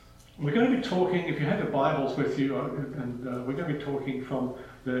We're going to be talking, if you have your Bibles with you, and we're going to be talking from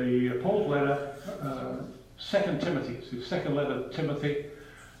the Paul's letter, 2 Timothy. It's his second letter to Timothy.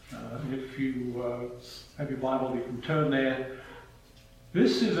 If you have your Bible, you can turn there.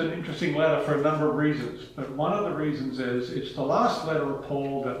 This is an interesting letter for a number of reasons, but one of the reasons is it's the last letter of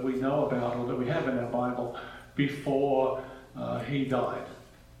Paul that we know about, or that we have in our Bible, before he died.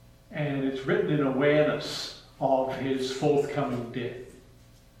 And it's written in awareness of his forthcoming death.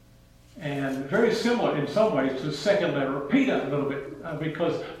 And very similar in some ways to the second letter of Peter a little bit,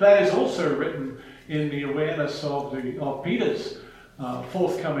 because that is also written in the awareness of Peter's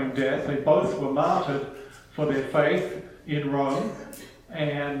forthcoming death. They both were martyred for their faith in Rome,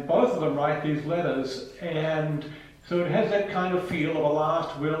 and both of them write these letters, and so it has that kind of feel of a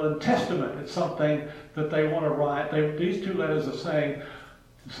last will and testament. It's something that they want to write. These two letters are saying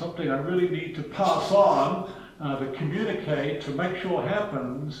something I really need to pass on, to communicate, to make sure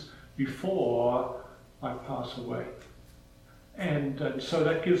happens before I pass away. And so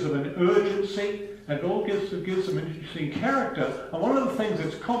that gives them an urgency, and it all gives them an interesting character. And one of the things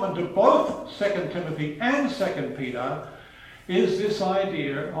that's common to both 2 Timothy and 2 Peter is this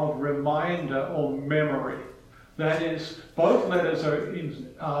idea of reminder or memory. That is, both letters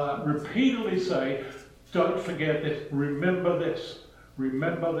are repeatedly say, don't forget this, remember this,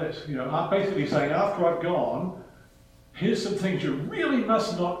 remember this. You know, I'm basically saying after I've gone, here's some things you really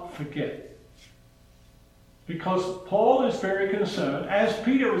must not forget. Because Paul is very concerned, as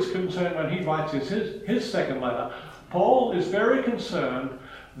Peter is concerned when he writes his second letter, Paul is very concerned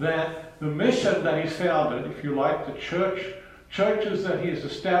that the mission that he's founded, if you like, the churches that he has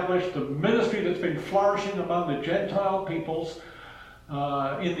established, the ministry that's been flourishing among the Gentile peoples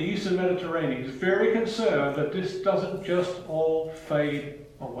in the Eastern Mediterranean, he's very concerned that this doesn't just all fade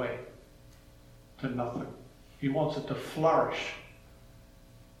away to nothing. He wants it to flourish.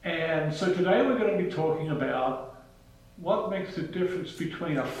 And so today we're going to be talking about what makes the difference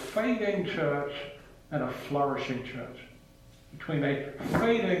between a fading church and a flourishing church. Between a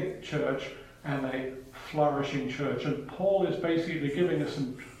fading church and a flourishing church. And Paul is basically giving us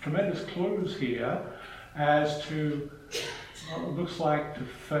some tremendous clues here as to what it looks like to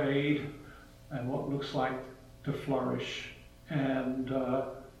fade and what it looks like to flourish. And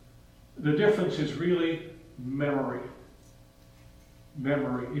the difference is really memory.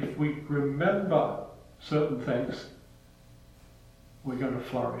 Memory. If we remember certain things, we're going to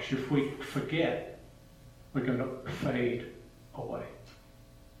flourish. If we forget, we're going to fade away.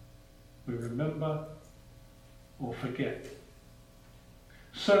 We remember or forget.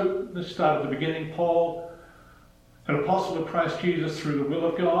 So let's start at the beginning. Paul, an apostle of Christ Jesus through the will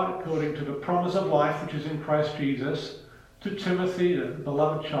of God, according to the promise of life which is in Christ Jesus, to Timothy, the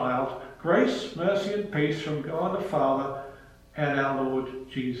beloved child, grace, mercy, and peace from God the Father and our Lord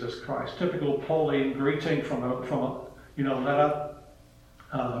Jesus Christ. Typical Pauline greeting from a letter,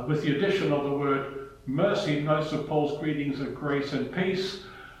 with the addition of the word mercy. Most of Paul's greetings are grace and peace,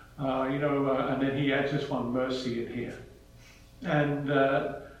 and then he adds this one, mercy, in here.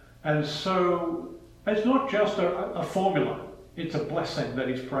 And so it's not just a formula; it's a blessing that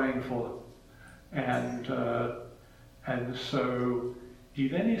he's praying for them. And so he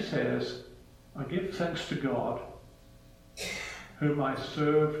says, I give thanks to God, whom I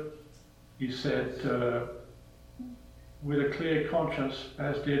serve, he said, with a clear conscience,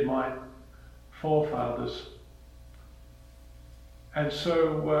 as did my forefathers. And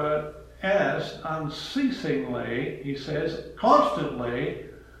so, as unceasingly, he says, constantly,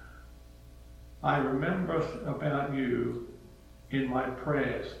 I remember about you in my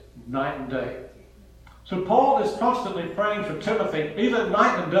prayers, night and day. So Paul is constantly praying for Timothy, even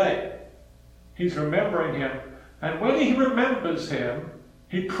night and day. He's remembering him. And when he remembers him,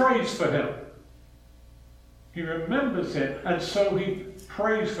 he prays for him. He remembers him, and so he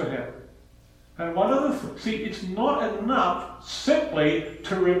prays for him. And one of the it's not enough simply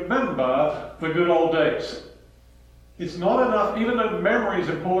to remember the good old days. It's not enough, even though memory is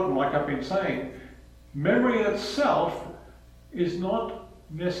important, like I've been saying. Memory in itself is not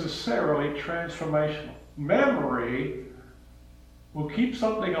necessarily transformational. Memory will keep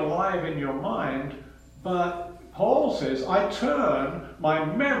something alive in your mind, but Paul says, I turn my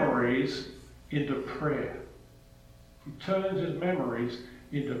memories into prayer. He turns his memories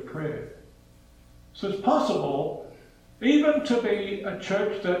into prayer. So it's possible even to be a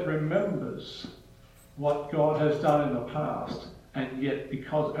church that remembers what God has done in the past, and yet we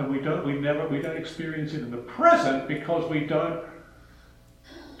don't experience it in the present because we don't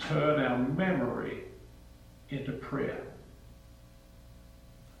turn our memory into prayer.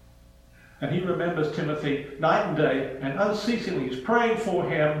 And he remembers Timothy night and day, and unceasingly he's praying for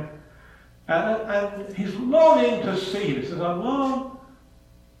him, And he's longing to see you. He says, I long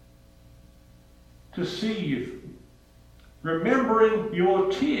to see you, remembering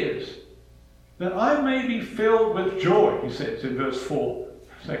your tears, that I may be filled with joy, he says in verse 4,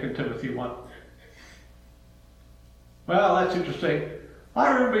 2 Timothy 1. Well, that's interesting.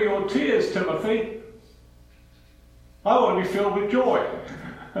 I remember your tears, Timothy. I want to be filled with joy.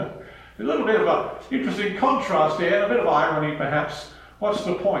 A little bit of an interesting contrast there, a bit of irony perhaps. What's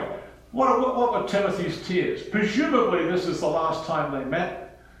the point? What were Timothy's tears? Presumably this is the last time they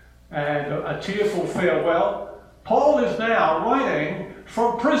met, and a tearful farewell. Paul is now writing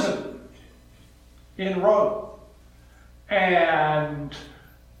from prison in Rome. And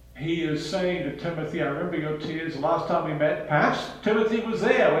he is saying to Timothy, I remember your tears the last time we met. Perhaps Timothy was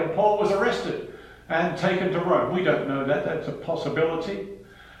there when Paul was arrested and taken to Rome. We don't know that. That's a possibility.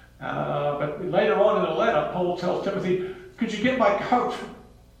 But later on in the letter, Paul tells Timothy, could you get my coat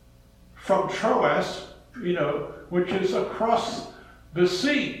from Troas, which is across the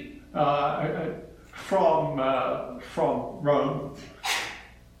sea from Rome.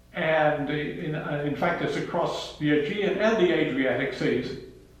 And in fact, it's across the Aegean and the Adriatic seas.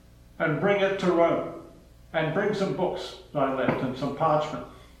 And bring it to Rome. And bring some books that I left and some parchment.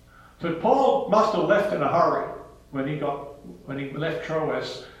 So Paul must have left in a hurry when he left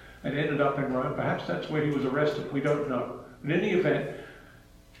Troas and ended up in Rome. Perhaps that's where he was arrested. We don't know. In any event,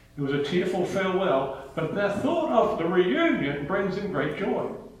 it was a tearful farewell, but the thought of the reunion brings him great joy.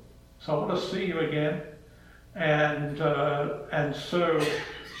 So I want to see you again. And so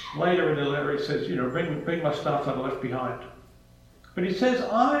later in the letter he says, bring my stuff that I left behind. But he says,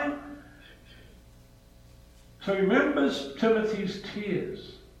 so he remembers Timothy's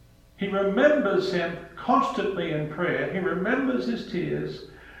tears. He remembers him constantly in prayer. He remembers his tears,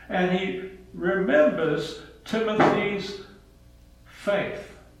 and he remembers Timothy's faith.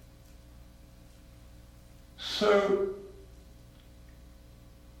 So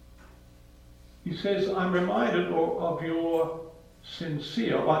he says, I'm reminded of your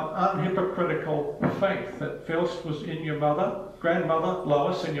sincere, unhypocritical faith that first was in your grandmother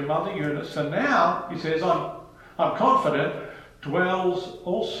Lois, and your mother Eunice, and now, he says, I'm confident, dwells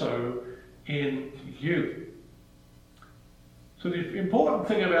also in you. So the important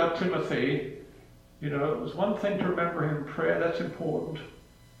thing about Timothy, it was one thing to remember him in prayer, that's important.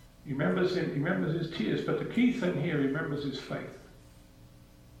 He remembers his tears, but the key thing here, he remembers his faith.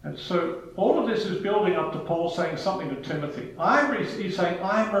 And so all of this is building up to Paul saying something to Timothy. He's saying,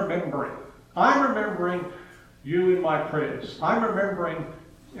 I'm remembering you in my prayers. I'm remembering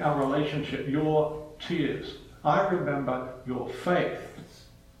our relationship, your tears. I remember your faith.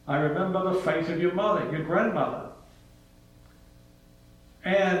 I remember the faith of your mother, your grandmother.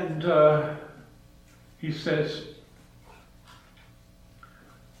 And he says,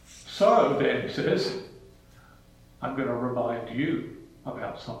 so then, he says, I'm going to remind you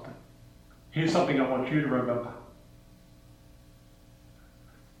about something. Here's something I want you to remember.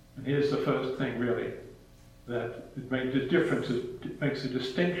 And here's the first thing, really, that it makes the difference. It makes a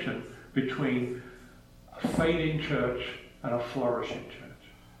distinction between a fading church and a flourishing church.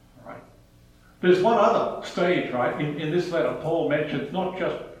 All right? There's one other stage, right? In this letter, Paul mentions not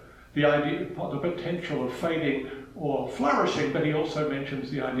just the idea, the potential of fading or flourishing, but he also mentions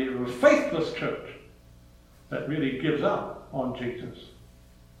the idea of a faithless church that really gives up on Jesus.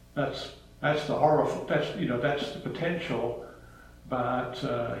 That's the horror. That's the potential. But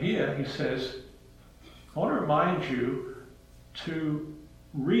here he says, I want to remind you to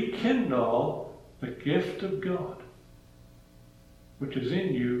rekindle the gift of God, which is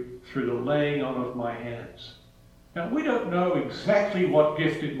in you through the laying on of my hands. Now, we don't know exactly what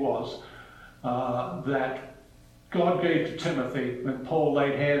gift it was that God gave to Timothy when Paul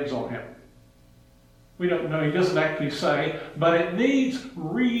laid hands on him. We don't know. He doesn't actually say, but it needs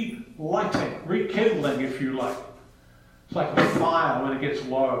relighting, rekindling, if you like. It's like a fire when it gets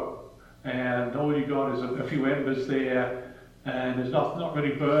low, and all you got is a few embers there, and it's not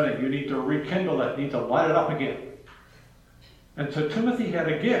really burning. You need to rekindle it. You need to light it up again. And so Timothy had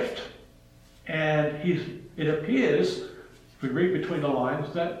a gift, and it appears, if we read between the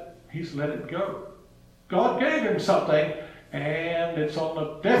lines, that he's let it go. God gave him something, and it's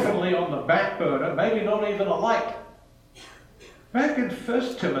definitely on the back burner, maybe not even a light. Back in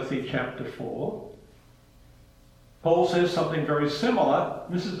 1 Timothy chapter 4, Paul says something very similar.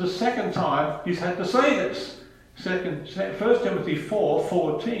 This is the second time he's had to say this. 1 Timothy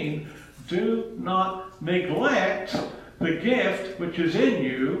 4:14, do not neglect the gift which is in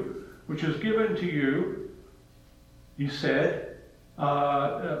you, which is given to you, he said,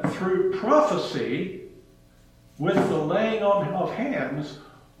 through prophecy, with the laying on of hands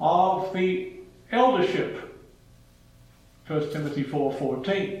of the eldership. 1 Timothy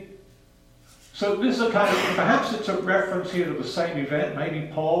 4:14. So this is a kind of, perhaps it's a reference here to the same event.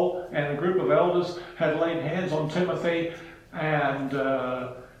 Maybe Paul and a group of elders had laid hands on Timothy, and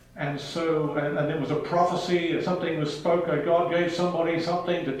there was a prophecy, something was spoken. God gave somebody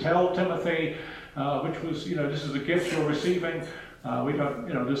something to tell Timothy, which was, this is a gift you're receiving. We don't,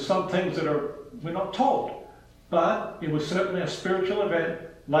 there's some things that we're not told, but it was certainly a spiritual event,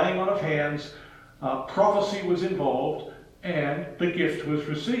 laying on of hands. Prophecy was involved, and the gift was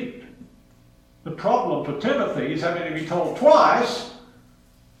received. The problem for Timothy is having to be told twice,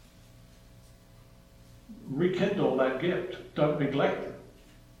 rekindle that gift. Don't neglect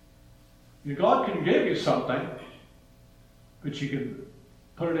it. God can give you something, but you can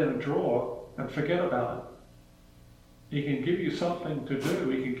put it in a drawer and forget about it. He can give you something to do.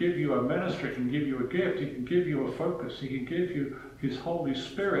 He can give you a ministry. He can give you a gift. He can give you a focus. He can give you His Holy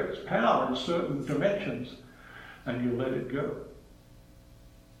Spirit's power in certain dimensions, and you let it go.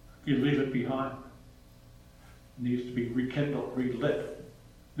 You leave it behind. It needs to be rekindled, relit.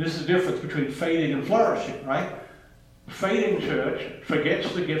 This is the difference between fading and flourishing, right? A fading church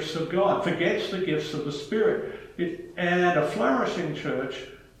forgets the gifts of God, forgets the gifts of the Spirit. And a flourishing church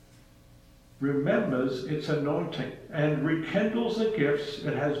remembers its anointing and rekindles the gifts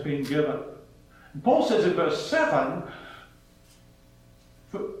it has been given. And Paul says in verse 7,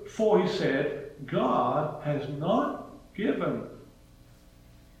 for he said, God has not given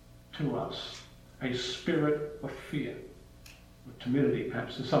to us a spirit of fear, or timidity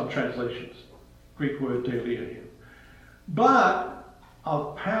perhaps in some translations, Greek word delia here, but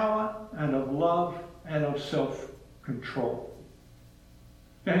of power and of love and of self-control.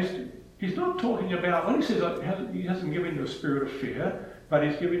 Now he's not talking about, when he says he hasn't given you a spirit of fear, but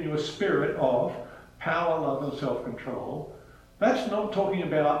he's given you a spirit of power, love and self-control. That's not talking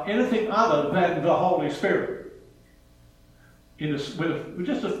about anything other than the Holy Spirit. Just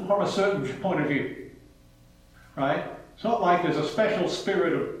from a certain point of view, right? It's not like there's a special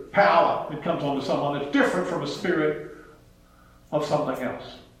spirit of power that comes onto someone that's different from a spirit of something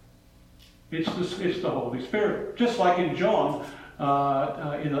else. It's the Holy Spirit. Just like in John,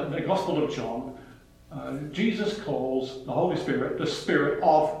 in the Gospel of John, Jesus calls the Holy Spirit the Spirit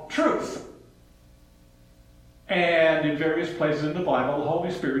of Truth. And in various places in the Bible, the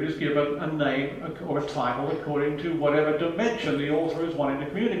Holy Spirit is given a name or a title according to whatever dimension the author is wanting to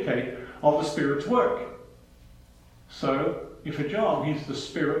communicate of the Spirit's work. So, for John, he's the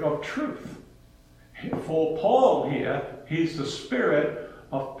Spirit of truth. For Paul here, he's the Spirit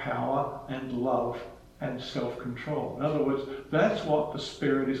of power and love and self-control. In other words, that's what the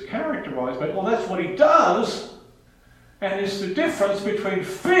Spirit is characterized by. Well, that's what he does, and it's the difference between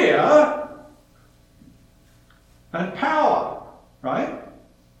fear and power, right?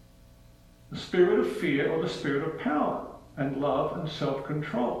 The spirit of fear or the spirit of power and love and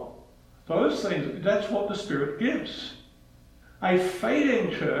self-control. Those things, that's what the Spirit gives. A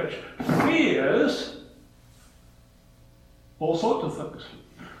fading church fears all sorts of things.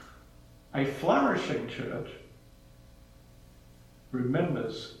 A flourishing church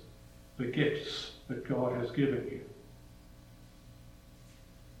remembers the gifts that God has given you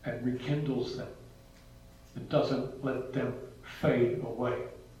and rekindles them. It doesn't let them fade away.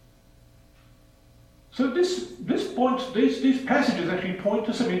 So these passages actually point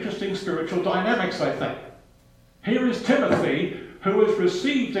to some interesting spiritual dynamics, I think. Here is Timothy, who has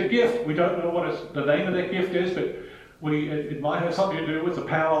received a gift. We don't know what the name of that gift is, but it might have something to do with the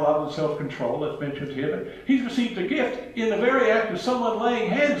power, love, and self-control that's mentioned here. But he's received a gift in the very act of someone laying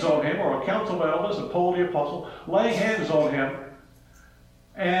hands on him, or a council of elders, and Paul the Apostle, laying hands on him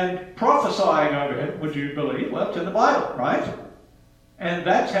and prophesying over him, would you believe? Well, it's in the Bible, right? And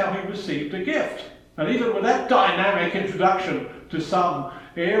that's how he received a gift. And even with that dynamic introduction to some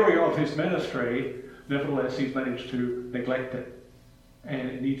area of his ministry, nevertheless, he's managed to neglect it. And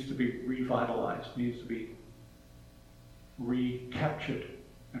it needs to be revitalized, needs to be recaptured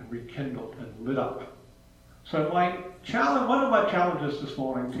and rekindled and lit up. So one of my challenges this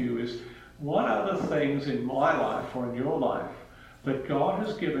morning to you is, what are the things in my life or in your life that God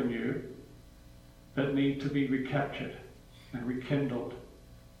has given you that need to be recaptured and rekindled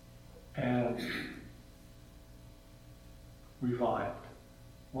and revived?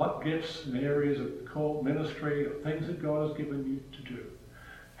 What gifts and areas of call, ministry, or things that God has given you to do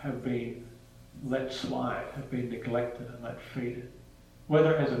have been let slide, have been neglected and let faded,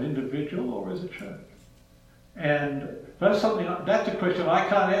 whether as an individual or as a church? And that's a question I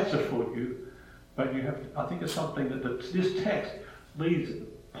can't answer for you, but I think it's something that this text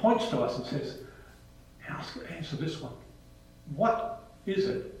points to us and says, answer this one. What is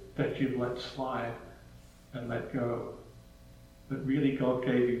it that you've let slide and let go that really God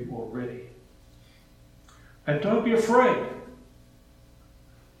gave you already? And don't be afraid.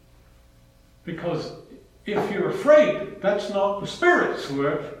 Because if you're afraid, that's not the Spirit's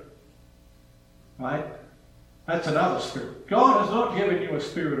work, right? That's another spirit. God has not given you a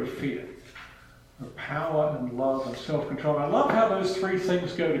spirit of fear, of power and love and self-control. I love how those three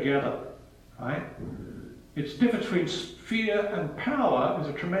things go together, right? It's difference between fear and power is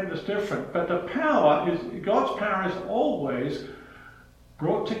a tremendous difference. But the power is, God's power is always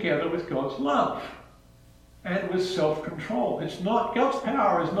brought together with God's love and with self-control. It's not, God's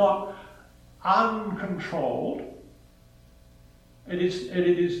power is not uncontrolled. It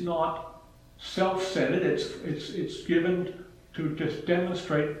is not self-centered. It's given to just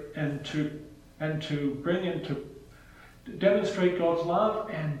demonstrate and to bring into demonstrate God's love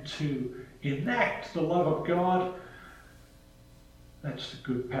and to enact the love of God. That's the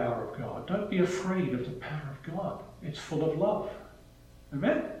good power of God. Don't be afraid of the power of God. It's full of love.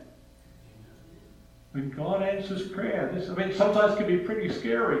 Amen? When God answers prayer, sometimes it can be pretty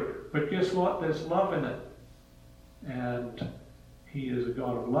scary, but guess what? There's love in it. And He is a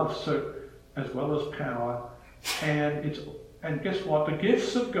God of love, so as well as power. And guess what? The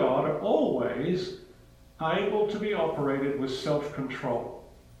gifts of God are always able to be operated with self-control.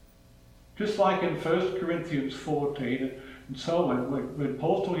 Just like in 1 Corinthians 14 and so on, when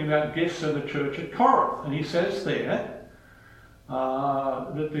Paul's talking about gifts in the church at Corinth, and he says there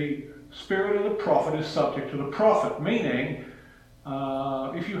that the spirit of the prophet is subject to the prophet, meaning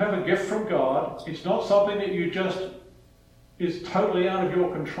if you have a gift from God, it's not something that you just is totally out of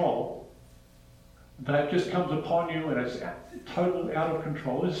your control, that just comes upon you and it's totally out of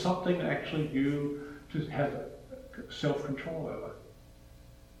control. It's something that actually you just have self-control over,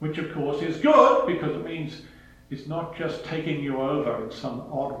 which of course is good because it means it's not just taking you over in some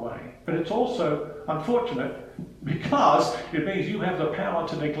odd way, but it's also unfortunate because it means you have the power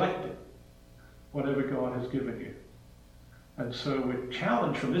to neglect it, whatever God has given you. And so we're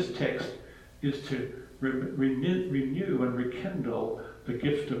challenged from this text is to renew and rekindle the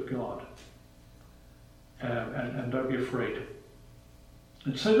gift of God. And don't be afraid.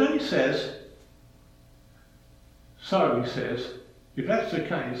 And so then he says, if that's the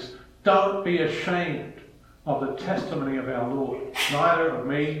case, don't be ashamed of the testimony of our Lord, neither of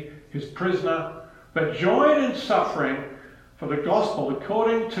me, his prisoner, but join in suffering for the gospel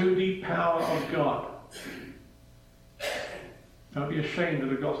according to the power of God. Don't be ashamed of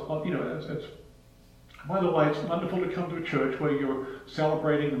the gospel. You know, by the way, it's wonderful to come to a church where you're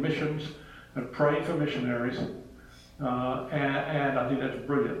celebrating the missions and praying for missionaries. And I think that's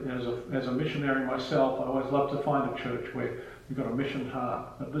brilliant. As a missionary myself, I always love to find a church where you've got a mission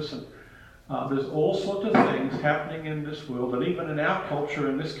heart. But listen, there's all sorts of things happening in this world, and even in our culture,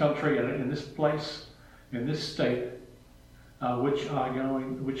 in this country, and in this place, in this state, which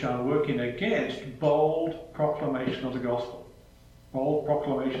are working against bold proclamation of the gospel, bold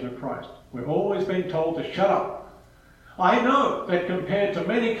proclamation of Christ. We're always being told to shut up. I know that compared to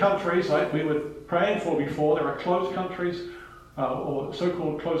many countries, like we were praying for before, there are closed countries, or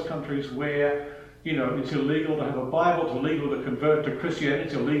so-called closed countries where, you know, it's illegal to have a Bible, it's illegal to convert to Christianity,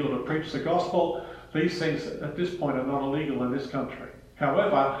 it's illegal to preach the gospel. These things at this point are not illegal in this country.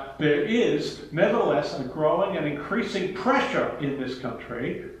 However, there is nevertheless a growing and increasing pressure in this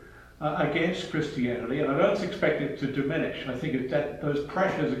country against Christianity, and I don't expect it to diminish. I think that those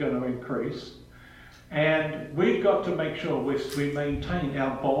pressures are going to increase. And we've got to make sure we maintain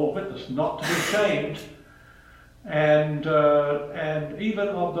our bold witness, not to be ashamed, and even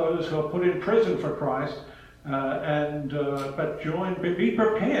of those who are put in prison for Christ, but be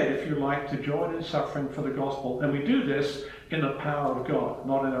prepared, if you like, to join in suffering for the gospel. And we do this in the power of God,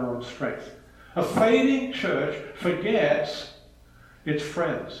 not in our own strength. A fading church forgets its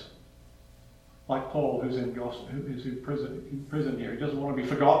friends, like Paul, who's in prison here. He doesn't want to be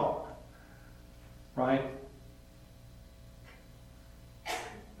forgotten. Right?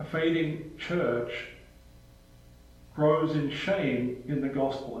 A fading church grows in shame in the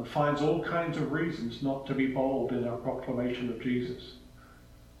gospel and finds all kinds of reasons not to be bold in our proclamation of Jesus.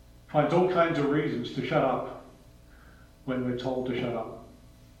 Finds all kinds of reasons to shut up when we're told to shut up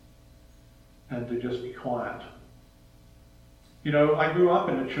and to just be quiet. You know, I grew up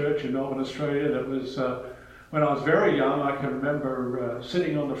in a church in Melbourne, Australia that was when I was very young. I can remember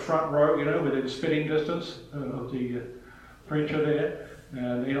sitting on the front row, you know, within spitting distance of the preacher there,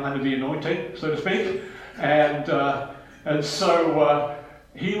 and you know, under the anointing, so to speak. And so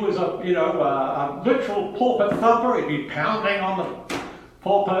he was a literal pulpit thumper. He'd be pounding on the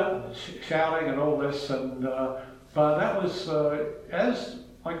pulpit, shouting and all this. And But that was, as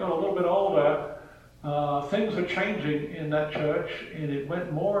I got a little bit older, things were changing in that church, and it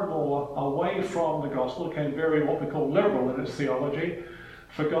went more and more away from the gospel, became very what we call liberal in its theology,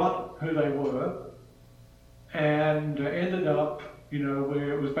 forgot who they were, and ended up,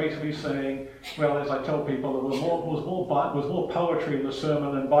 where it was basically saying, well, as I tell people, there was more poetry in the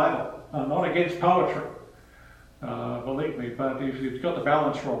sermon than Bible. I'm not against poetry, believe me, but you've got the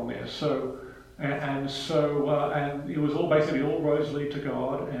balance wrong there. And it was all basically all roads lead to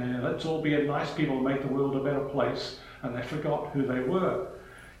God, and let's all be a nice people and make the world a better place. And they forgot who they were.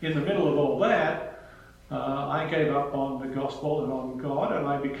 In the middle of all that, I gave up on the gospel and on God, and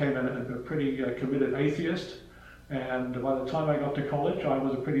I became a pretty committed atheist. And by the time I got to college, I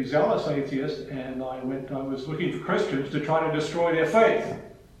was a pretty zealous atheist, and I was looking for Christians to try to destroy their faith.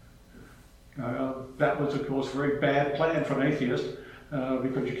 That was, of course, a very bad plan for an atheist.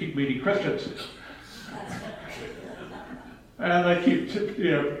 Because you keep meeting Christians. And they keep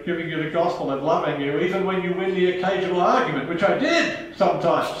giving you the gospel and loving you, even when you win the occasional argument, which I did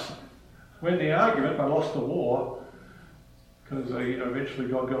sometimes. Win the argument, but I lost the war, because eventually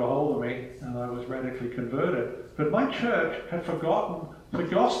God got a hold of me, and I was radically converted. But my church had forgotten the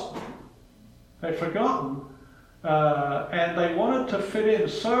gospel. They'd forgotten, and they wanted to fit in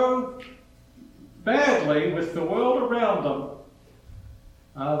so badly with the world around them.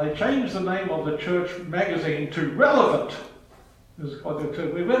 They changed the name of the church magazine to Relevant. We've got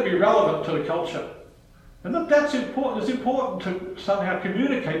to be relevant to the culture. And that's important. It's important to somehow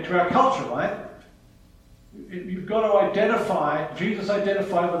communicate to our culture, right? You've got to identify. Jesus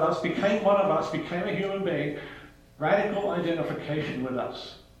identified with us, became one of us, became a human being. Radical identification with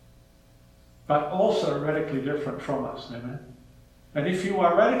us. But also radically different from us. Amen? And if you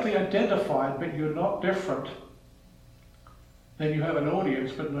are radically identified, but you're not different, then you have an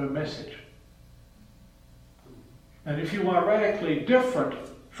audience but no message. And if you are radically different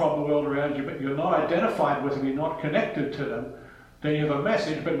from the world around you, but you're not identified with them, you're not connected to them, then you have a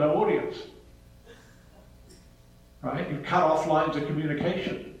message but no audience. Right? You've cut off lines of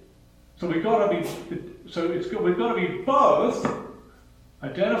communication. So we've got to be both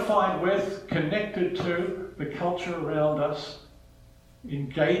identified with, connected to the culture around us,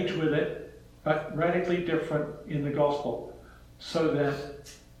 engage with it, but radically different in the gospel. So that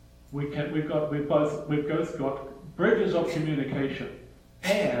we've both got bridges of communication,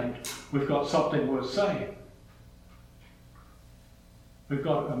 and we've got something worth saying. We've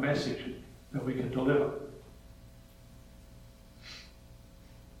got a message that we can deliver.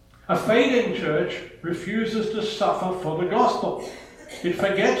 A fading church refuses to suffer for the gospel. It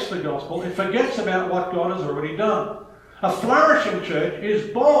forgets the gospel. It forgets about what God has already done. A flourishing church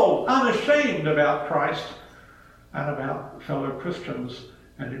is bold, unashamed about Christ and about fellow Christians,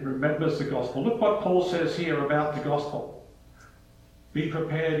 and it remembers the gospel. Look what Paul says here about the gospel. Be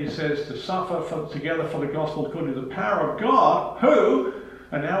prepared, he says, to suffer together for the gospel according to the power of God, who,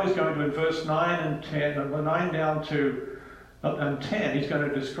 and now he's going to, in verse 9 and 10, and 9 down to and 10, he's going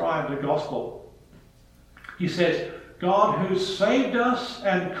to describe the gospel. He says, God who saved us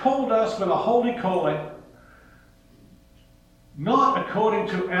and called us with a holy calling, not according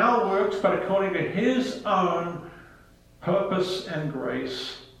to our works, but according to his own purpose and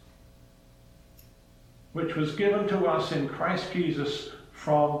grace, which was given to us in Christ Jesus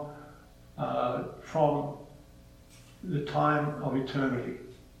from the time of eternity,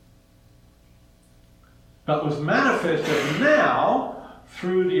 but was manifested now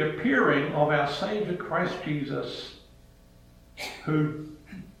through the appearing of our Savior Christ Jesus, who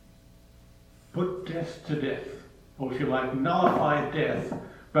put death to death, or if you like, nullified death,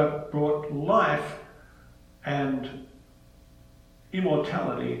 but brought life and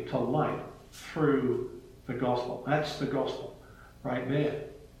immortality to light through the gospel. That's the gospel right there.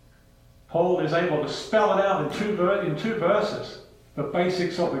 Paul is able to spell it out in two verses, the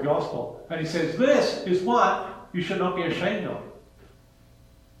basics of the gospel. And he says, this is what you should not be ashamed of.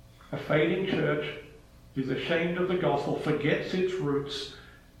 A fading church is ashamed of the gospel, forgets its roots,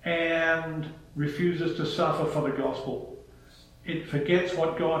 and refuses to suffer for the gospel. It forgets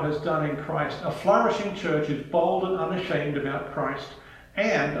what God has done in Christ. A flourishing church is bold and unashamed about Christ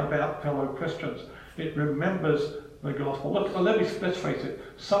and about fellow Christians. It remembers the gospel. Look, let's face it,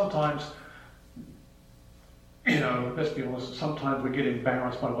 sometimes, let's be honest, sometimes we get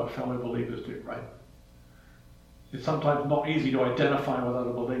embarrassed by what fellow believers do, right? It's sometimes not easy to identify with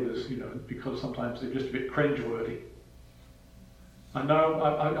other believers, because sometimes they're just a bit cringeworthy. I know,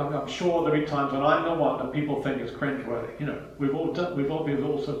 I'm sure there'll be times when I'm the one that people think is cringeworthy. We've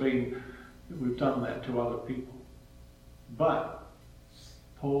done that to other people. But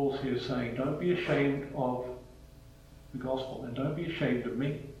Paul's here saying, don't be ashamed of the gospel, and don't be ashamed of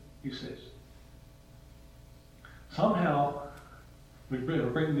me, he says. Somehow, we better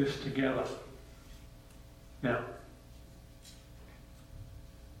bring this together. Now,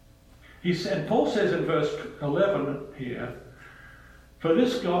 he said, Paul says in verse 11 here, for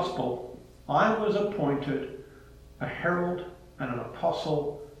this gospel I was appointed a herald and an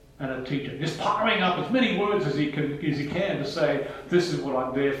apostle and a teacher. Just piling up as many words as he can to say, this is what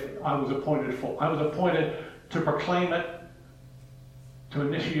I was appointed for. I was appointed to proclaim it, to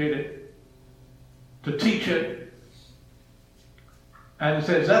initiate it, to teach it. And it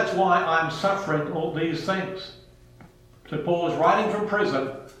says, that's why I'm suffering all these things. So Paul is writing from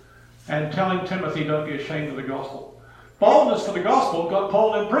prison and telling Timothy, don't be ashamed of the gospel. Boldness for the gospel got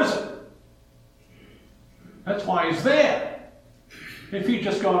Paul in prison. That's why he's there. If he'd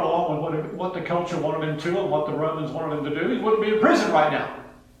just gone along with what the culture wanted him to and what the Romans wanted him to do, he wouldn't be in prison right now.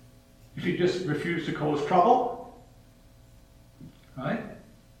 If he just refused to cause trouble, right,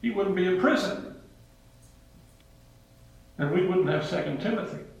 he wouldn't be in prison. And we wouldn't have 2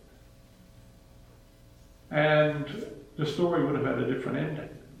 Timothy. And the story would have had a different ending.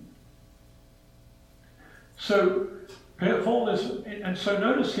 So, Paul is, and so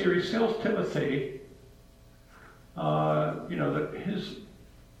notice here he tells Timothy, that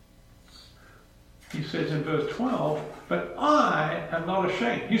he says in verse 12, but I am not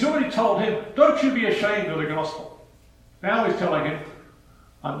ashamed. He's already told him, don't you be ashamed of the gospel. Now he's telling him,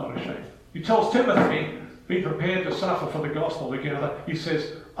 I'm not ashamed. He tells Timothy, be prepared to suffer for the gospel together. He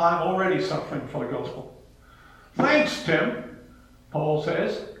says, I'm already suffering for the gospel. Thanks, Tim, Paul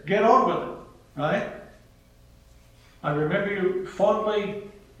says. Get on with it, right? I remember you fondly.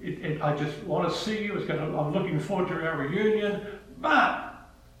 I just want to see you. I'm looking forward to our reunion. But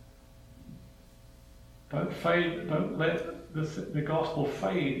don't let the gospel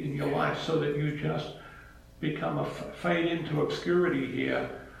fade in your life so that you just become fade into obscurity here.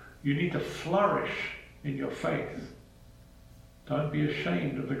 You need to flourish in your faith. Don't be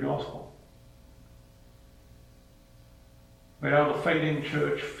ashamed of the gospel. Well, the fading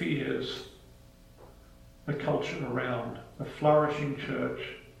church fears the culture around. The flourishing church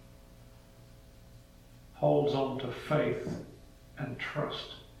holds on to faith and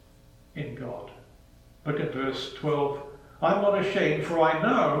trust in God. Look at verse 12. I'm not ashamed, for I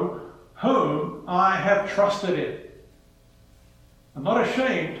know whom I have trusted in. I'm not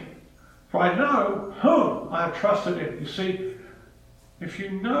ashamed, for I know whom I have trusted in. You see, if you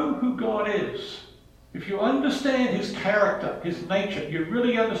know who God is, if you understand his character, his nature, you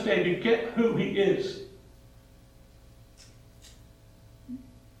really understand, you get who he is,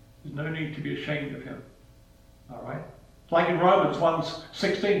 there's no need to be ashamed of him. All right? Like in Romans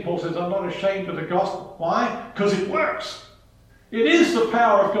 1:16, Paul says, I'm not ashamed of the gospel. Why? Because it works. It is the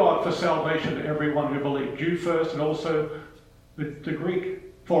power of God for salvation to everyone who believes, Jew first and also the Greek.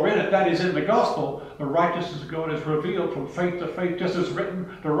 For in it, that is in the gospel, the righteousness of God is revealed from faith to faith, just as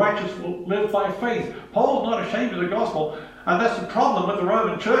written, the righteous will live by faith. Paul's not ashamed of the gospel, and that's the problem with the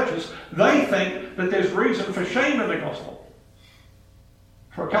Roman churches. They think that there's reason for shame in the gospel.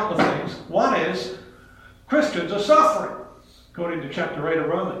 For a couple of things. One is, Christians are suffering, according to chapter 8 of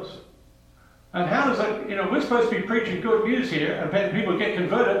Romans. And how does that, we're supposed to be preaching good news here, and when people get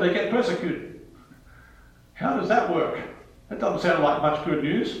converted, they get persecuted. How does that work? That doesn't sound like much good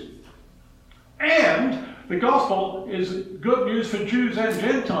news. And the gospel is good news for Jews and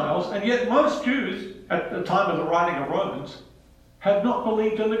Gentiles, and yet most Jews, at the time of the writing of Romans, had not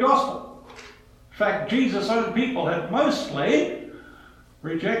believed in the gospel. In fact, Jesus' own people had mostly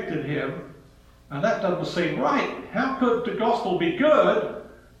rejected him, and that doesn't seem right. How could the gospel be good,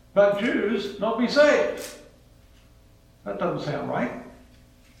 but Jews not be saved? That doesn't sound right.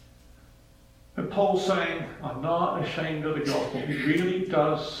 But Paul's saying, I'm not ashamed of the gospel. He really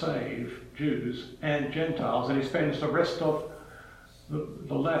does save Jews and Gentiles, and he spends the rest of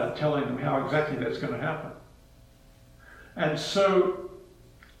the letter telling them how exactly that's going to happen. And so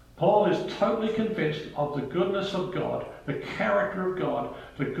Paul is totally convinced of the goodness of God, the character of God,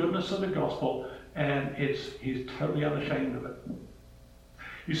 the goodness of the gospel, and he's totally unashamed of it.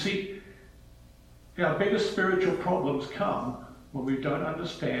 You see, our biggest spiritual problems come when we don't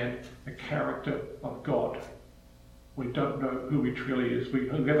understand the character of God. We don't know who he truly is. We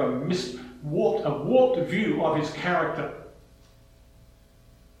have a warped view of his character,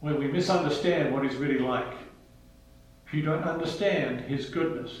 where we misunderstand what he's really like. If you don't understand his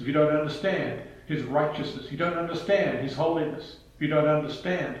goodness, if you don't understand his righteousness, if you don't understand his holiness, if you don't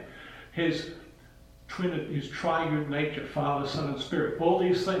understand his Trinity, his triune nature, Father, Son, and Spirit, all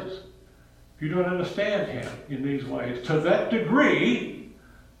these things, if you don't understand him in these ways, to that degree,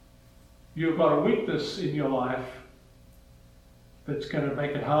 you've got a weakness in your life that's going to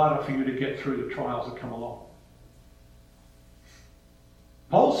make it harder for you to get through the trials that come along.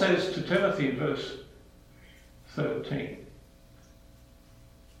 Paul says to Timothy in verse 13,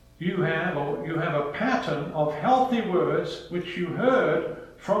 you have a pattern of healthy words which you heard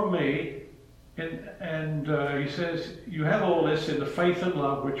from me, and he says you have all this in the faith and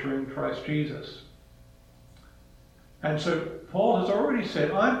love which are in Christ Jesus. And so Paul has already said,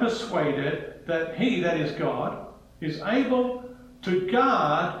 I'm persuaded that he, that is God, is able to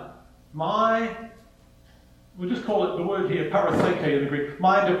guard my, we'll just call it the word here, paratheke in the Greek,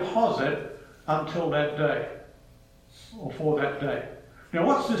 my deposit until that day, or for that day. Now,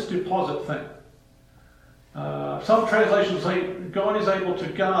 what's this deposit thing? Some translations say God is able to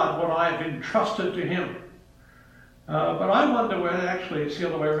guard what I have entrusted to him. But I wonder whether actually it's the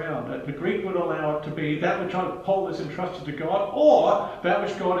other way around. That the Greek would allow it to be that which Paul is entrusted to God, or that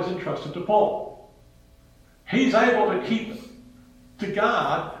which God is entrusted to Paul. He's able to keep, to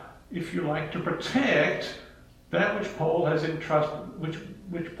guard, if you like, to protect that which Paul has entrusted,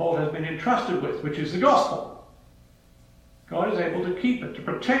 which Paul has been entrusted with, which is the gospel. God is able to keep it, to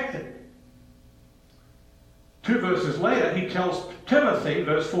protect it. 2 verses later, he tells Timothy,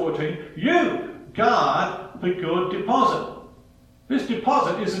 verse 14, you guard the good deposit. This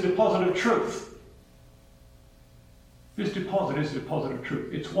deposit is a deposit of truth. This deposit is a deposit of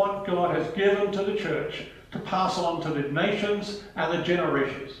truth. It's what God has given to the church to pass on to the nations and the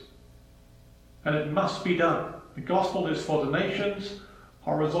generations. And it must be done. The gospel is for the nations,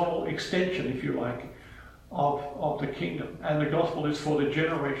 horizontal extension, if you like, of the kingdom. And the gospel is for the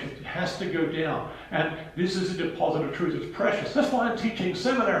generations. It has to go down. And this is a deposit of truth. It's precious. That's why I'm teaching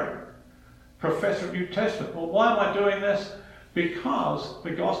seminary. Professor of New Testament. Well, why am I doing this? Because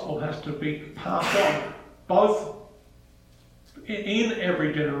the gospel has to be passed on, both in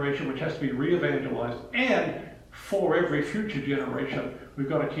every generation, which has to be re-evangelized, and for every future generation, we've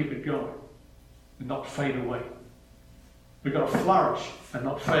got to keep it going and not fade away. We've got to flourish and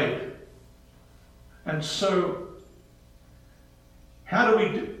not fade. And so, how do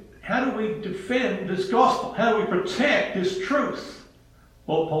we defend this gospel? How do we protect this truth?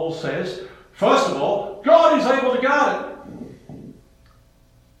 Well, Paul says, first of all, God is able to guard it.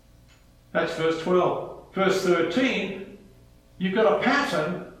 That's verse 12. Verse 13, you've got a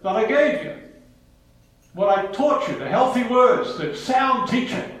pattern that I gave you. What I taught you, the healthy words, the sound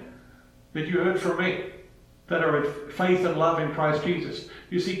teaching that you heard from me, that are in faith and love in Christ Jesus.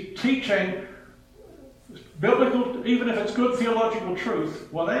 You see, teaching biblical, even if it's good theological truth,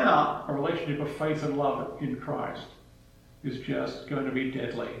 without a relationship of faith and love in Christ, is just going to be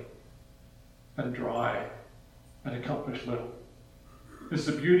deadly and dry and accomplish little. It's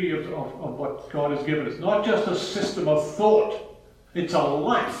the beauty of what God has given us. Not just a system of thought, it's a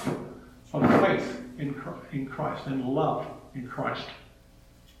life of faith in Christ and love in Christ.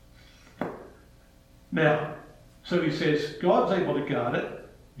 Now, so he says, God's able to guard it.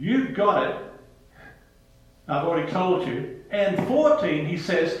 You've got it. I've already told you. And 14, he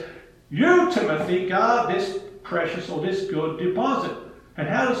says, you, Timothy, guard this precious or this good deposit. And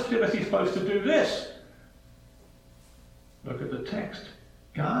how is Timothy supposed to do this? Look at the text.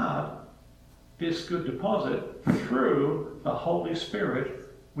 Guard this good deposit through the Holy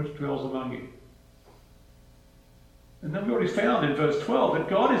Spirit which dwells among you. And then we already found in verse 12 that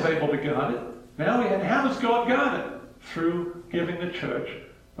God is able to guard it. Now, how does God guard it? Through giving the church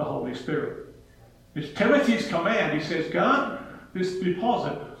the Holy Spirit. It's Timothy's command. He says, guard this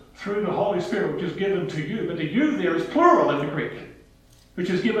deposit through the Holy Spirit which is given to you. But the you there is plural in the Greek, which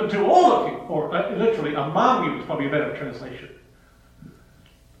is given to all of you, or literally among you is probably a better translation.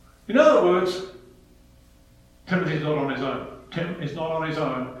 In other words, Timothy's not on his own. Tim is not on his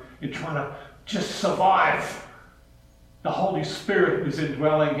own in trying to just survive. The Holy Spirit is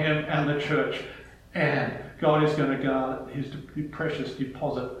indwelling him and the church, and God is going to guard his precious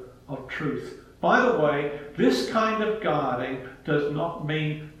deposit of truth. By the way, this kind of guarding does not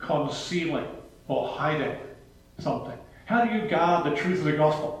mean concealing or hiding something. How do you guard the truth of the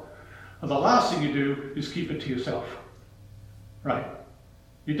gospel? Well, the last thing you do is keep it to yourself. Right?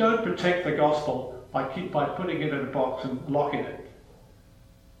 You don't protect the gospel by putting it in a box and locking it,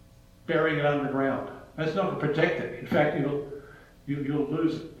 burying it underground. That's not going to protect it. In fact, you'll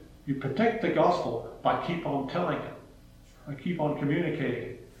lose it. You protect the gospel by keep on telling it, by keep on communicating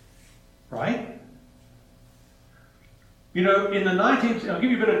it. Right? You know, in the 19th, I'll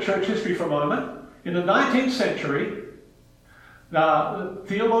give you a bit of church history for a moment. In the 19th century,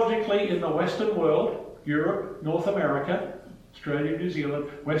 theologically in the Western world, Europe, North America, Australia, New Zealand,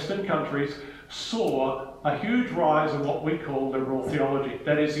 Western countries, saw a huge rise in what we call liberal theology.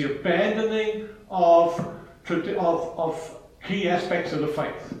 That is the abandoning of key aspects of the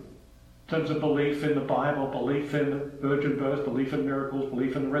faith. In terms of belief in the Bible, belief in the virgin birth, belief in miracles,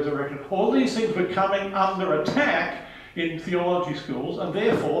 belief in the resurrection. All these things were coming under attack in theology schools and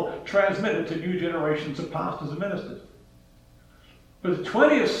therefore transmitted to new generations of pastors and ministers. But the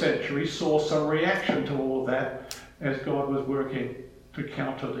 20th century saw some reaction to all of that as God was working to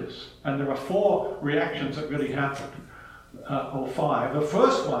counter this. And there are 4 reactions that really happened, or 5. The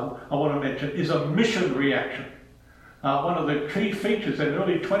first one I want to mention is a mission reaction. One of the key features in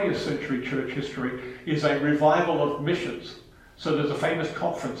early 20th century church history is a revival of missions. So there's a famous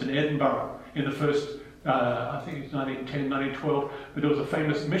conference in Edinburgh in the first, I think it's 1910, 1912, but there was a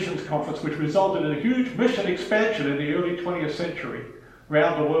famous missions conference which resulted in a huge mission expansion in the early 20th century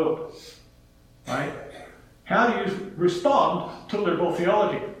around the world. Right? How do you respond to liberal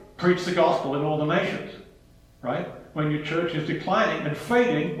theology? Preach the gospel in all the nations. Right? When your church is declining and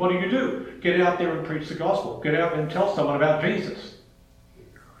fading, what do? Get out there and preach the gospel. Get out and tell someone about Jesus.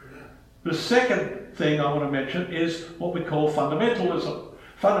 The second thing I want to mention is what we call fundamentalism.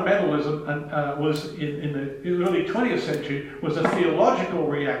 Fundamentalism was in the early 20th century was a theological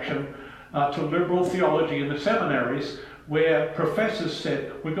reaction to liberal theology in the seminaries, where professors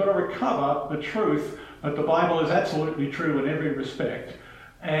said we've got to recover the truth that the Bible is absolutely true in every respect.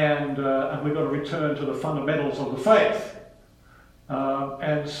 And we've got to return to the fundamentals of the faith.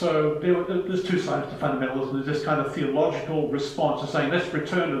 And so there's 2 sides to fundamentalism. There's this kind of theological response to saying, let's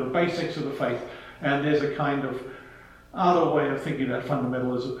return to the basics of the faith. And there's a kind of other way of thinking about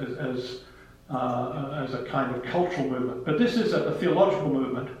fundamentalism as a kind of cultural movement. But this is a theological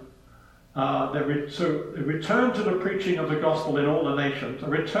movement. So a return to the preaching of the gospel in all the nations, a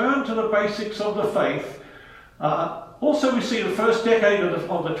return to the basics of the faith. Also, we see in the first decade of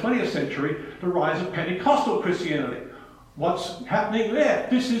the 20th century, the rise of Pentecostal Christianity. What's happening there?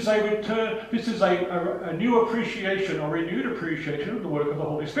 This is a return, this is a new appreciation or renewed appreciation of the work of the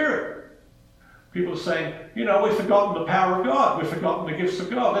Holy Spirit. People are saying, we've forgotten the power of God. We've forgotten the gifts of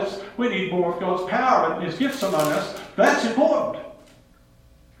God. We need more of God's power and His gifts among us. That's important.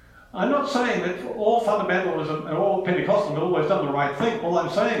 I'm not saying that all fundamentalism and all Pentecostals have always done the right thing. All I'm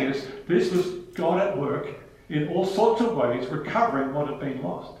saying is this was God at work in all sorts of ways, recovering what had been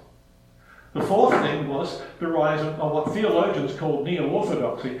lost. The 4th thing was the rise of what theologians call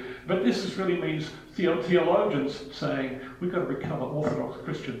neo-orthodoxy, but this really means theologians saying we've got to recover orthodox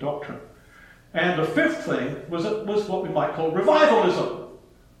Christian doctrine. And the 5th thing was what we might call revivalism.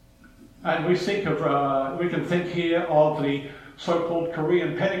 And we can think here of the so-called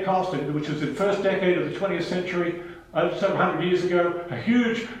Korean Pentecost, which was in the first decade of the 20th century, over 700 years ago, a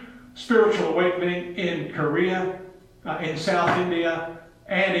huge spiritual awakening in Korea, in South India,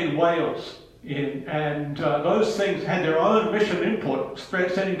 and in Wales. Those things had their own mission input,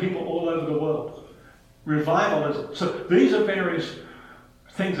 sending people all over the world. Revivalism. So these are various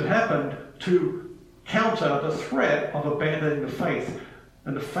things that happened to counter the threat of abandoning the faith.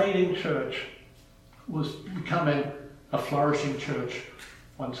 And the fading church was becoming a flourishing church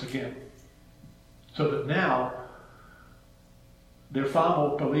once again. So that now there are far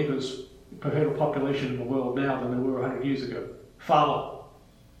more believers per head of population in the world now than there were 100 years ago. Far more.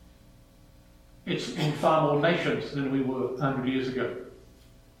 It's in far more nations than we were 100 years ago.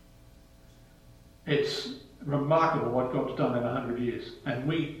 It's remarkable what God's done in 100 years. And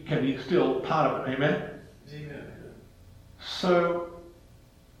we can be still part of it. Amen? Amen. So,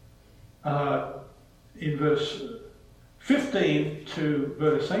 in verse 15 to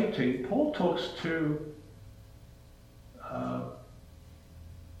verse 18, Paul talks to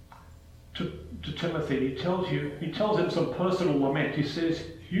Timothy. He tells him some personal lament. He says,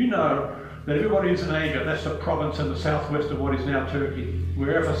 that everybody who's in Asia, that's the province in the southwest of what is now Turkey,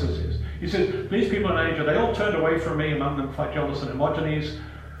 where Ephesus is. He says, these people in Asia, they all turned away from me, among them Phygelus and Hermogenes.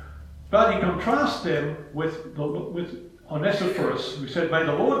 But he contrasts them with Onesiphorus, who said, may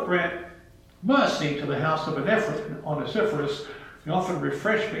the Lord grant mercy to the house of Onesiphorus. He often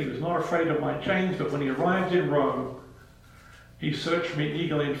refreshed me. He was not afraid of my chains, but when he arrived in Rome, he searched me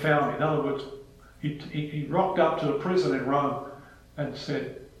eagerly and found me. In other words, he rocked up to the prison in Rome and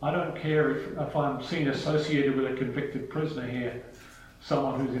said, I don't care if I'm seen associated with a convicted prisoner here,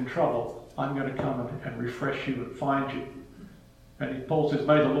 someone who's in trouble. I'm going to come and refresh you and find you. And Paul says,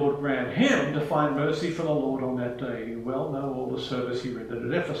 may the Lord grant him to find mercy from the Lord on that day. You well know all the service he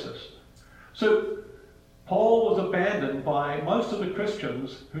rendered at Ephesus. So Paul was abandoned by most of the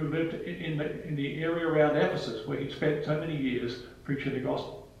Christians who lived in the area around Ephesus, where he'd spent so many years preaching the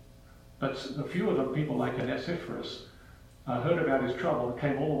gospel. But a few of them, people like Onesiphorus, heard about his trouble and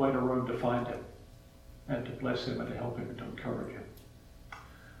came all the way to Rome to find him and to bless him and to help him and to encourage him.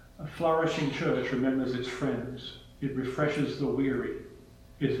 A flourishing church remembers its friends. It refreshes the weary.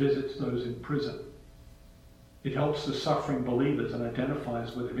 It visits those in prison. It helps the suffering believers and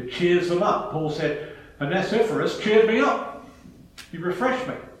identifies with them. It cheers them up. Paul said, Onesiphorus cheered me up. He refreshed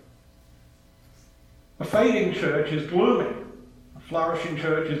me. A fading church is gloomy. A flourishing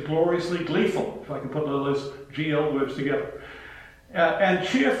church is gloriously gleeful, if I can put all those GL words together. And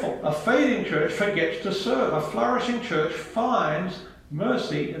cheerful. A fading church forgets to serve. A flourishing church finds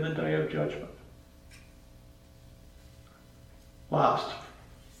mercy in the day of judgment. Last,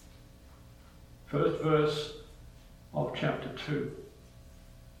 first verse of chapter 2.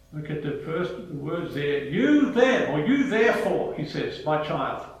 Look at the first words there. You then, or you therefore, he says, my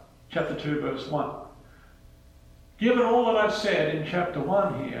child. Chapter 2, verse 1. Given all that I've said in chapter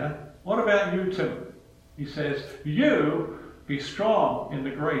 1 here, what about you, Tim? He says, you be strong in the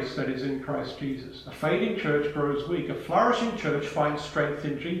grace that is in Christ Jesus. A fading church grows weak. A flourishing church finds strength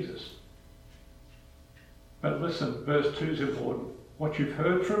in Jesus. But listen, verse 2 is important. What you've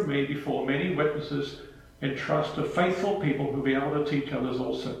heard from me before many witnesses, entrust to faithful people who will be able to teach others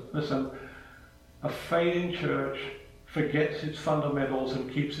also. Listen, a fading church forgets its fundamentals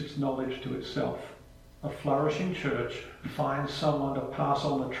and keeps its knowledge to itself. A flourishing church finds someone to pass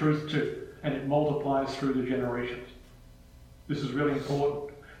on the truth to, and it multiplies through the generations. This is really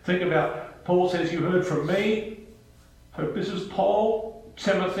important. Think about, Paul says, you heard from me. So this is Paul,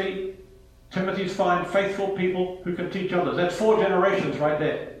 Timothy. Timothy's find faithful people who can teach others. That's 4 generations right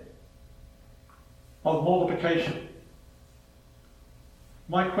there of multiplication.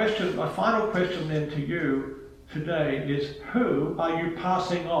 My final question then to you today is, who are you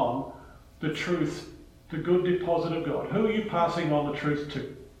passing on the truth, the good deposit of God? Who are you passing on the truth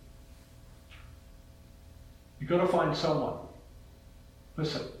to? You've got to find someone.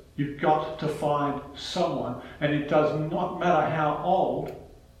 Listen, you've got to find someone, and it does not matter how old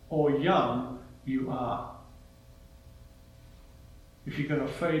or young you are. If you're going to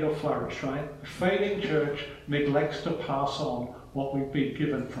fade or flourish, right? A fading church neglects to pass on what we've been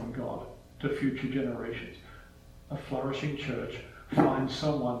given from God to future generations. A flourishing church finds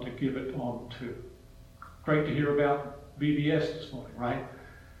someone to give it on to. Great to hear about BBS this morning, right?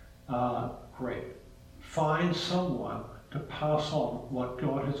 Great. Find someone to pass on what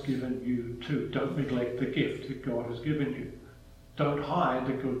God has given you to. Don't neglect the gift that God has given you. Don't hide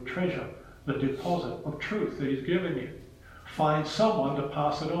the good treasure, the deposit of truth that He's given you. Find someone to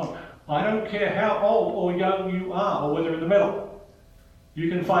pass it on. I don't care how old or young you are, or whether in the middle. You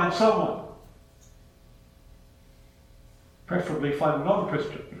can find someone. Preferably find a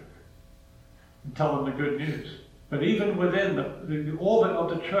non-Christian and tell them the good news. But even within the orbit of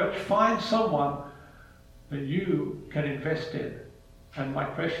the church, find someone that you can invest in. And my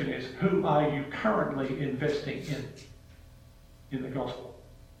question is, who are you currently investing in the gospel?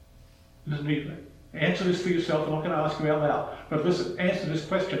 Listen to me. Answer this for yourself. I'm not going to ask you out loud. But listen, answer this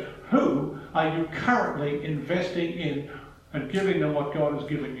question. Who are you currently investing in and giving them what God has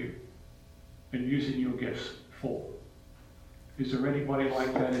given you and using your gifts for? Is there anybody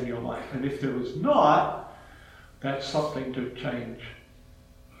like that in your life? And if there is not, that's something to change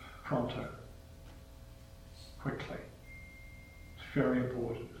pronto. Quickly. It's very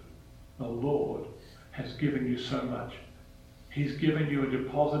important. The Lord has given you so much. He's given you a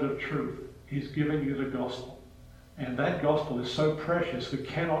deposit of truth. He's given you the gospel. And that gospel is so precious, we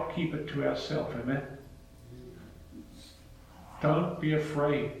cannot keep it to ourselves. Amen? Don't be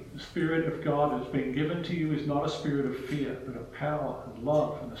afraid. The Spirit of God that's been given to you is not a spirit of fear, but of power and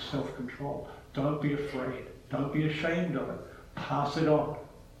love and of self-control. Don't be afraid. Don't be ashamed of it. Pass it on.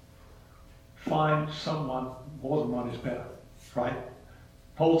 Find someone, more than one is better, right?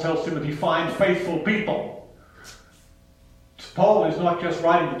 Paul tells Timothy, find faithful people. Paul is not just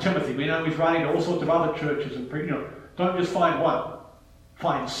writing to Timothy. We know he's writing to all sorts of other churches. And don't just find one.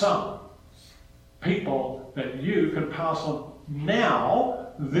 Find some people that you can pass on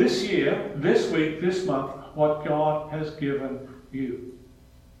now, this year, this week, this month, what God has given you.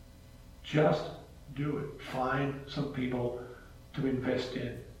 Just do it. Find some people to invest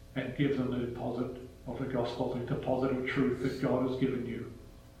in and give them the deposit of the gospel, the deposit of truth that God has given you.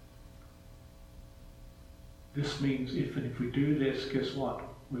 This means if we do this, guess what?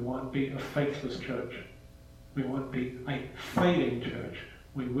 We won't be a faithless church. We won't be a fading church.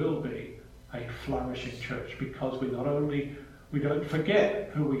 We will be a flourishing church, because we don't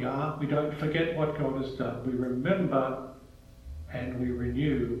forget who we are. We don't forget what God has done. We remember and we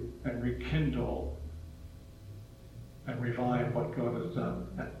renew and rekindle and revive what God has done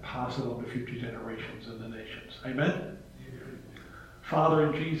and pass it on to future generations and the nations. Amen? Father,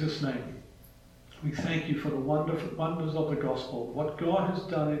 in Jesus' name, we thank you for the wonders of the gospel, what God has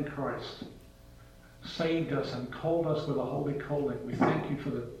done in Christ. saved us and called us with a holy calling. We thank you for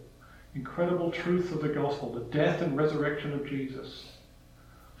the incredible truth of the gospel, the death and resurrection of Jesus.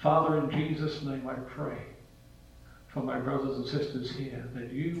 Father, in Jesus' name I pray for my brothers and sisters here,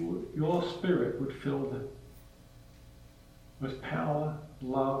 that your Spirit would fill them with power,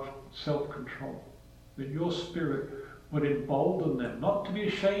 love, self-control. That your Spirit would embolden them not to be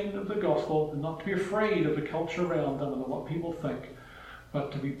ashamed of the gospel and not to be afraid of the culture around them and what people think,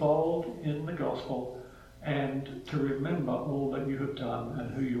 but to be bold in the gospel and to remember all that you have done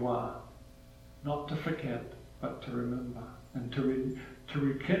and who you are. Not to forget, but to remember, and to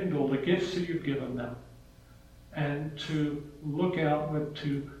rekindle the gifts that you've given them, and to look outward,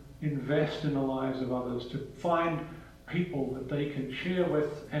 to invest in the lives of others, to find people that they can share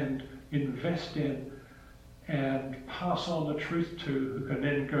with and invest in and pass on the truth to, who can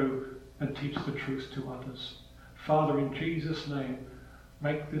then go and teach the truth to others. Father, in Jesus' name,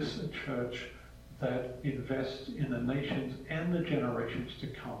 make this a church that invests in the nations and the generations to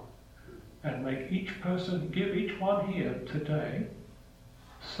come. And make each person, give each one here today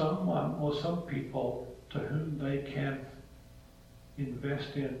someone or some people to whom they can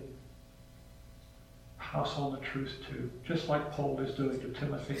invest in, pass on the truth to, just like Paul is doing to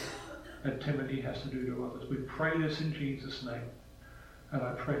Timothy and Timothy has to do to others. We pray this in Jesus' name. And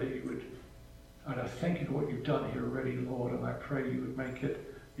I pray that you would, and I thank you for what you've done here already, Lord, and I pray you would make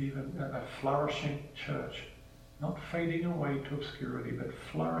it even a flourishing church, not fading away to obscurity, but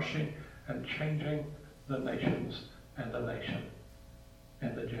flourishing and changing the nations and the nation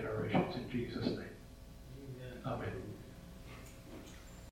and the generations in Jesus' name. Amen.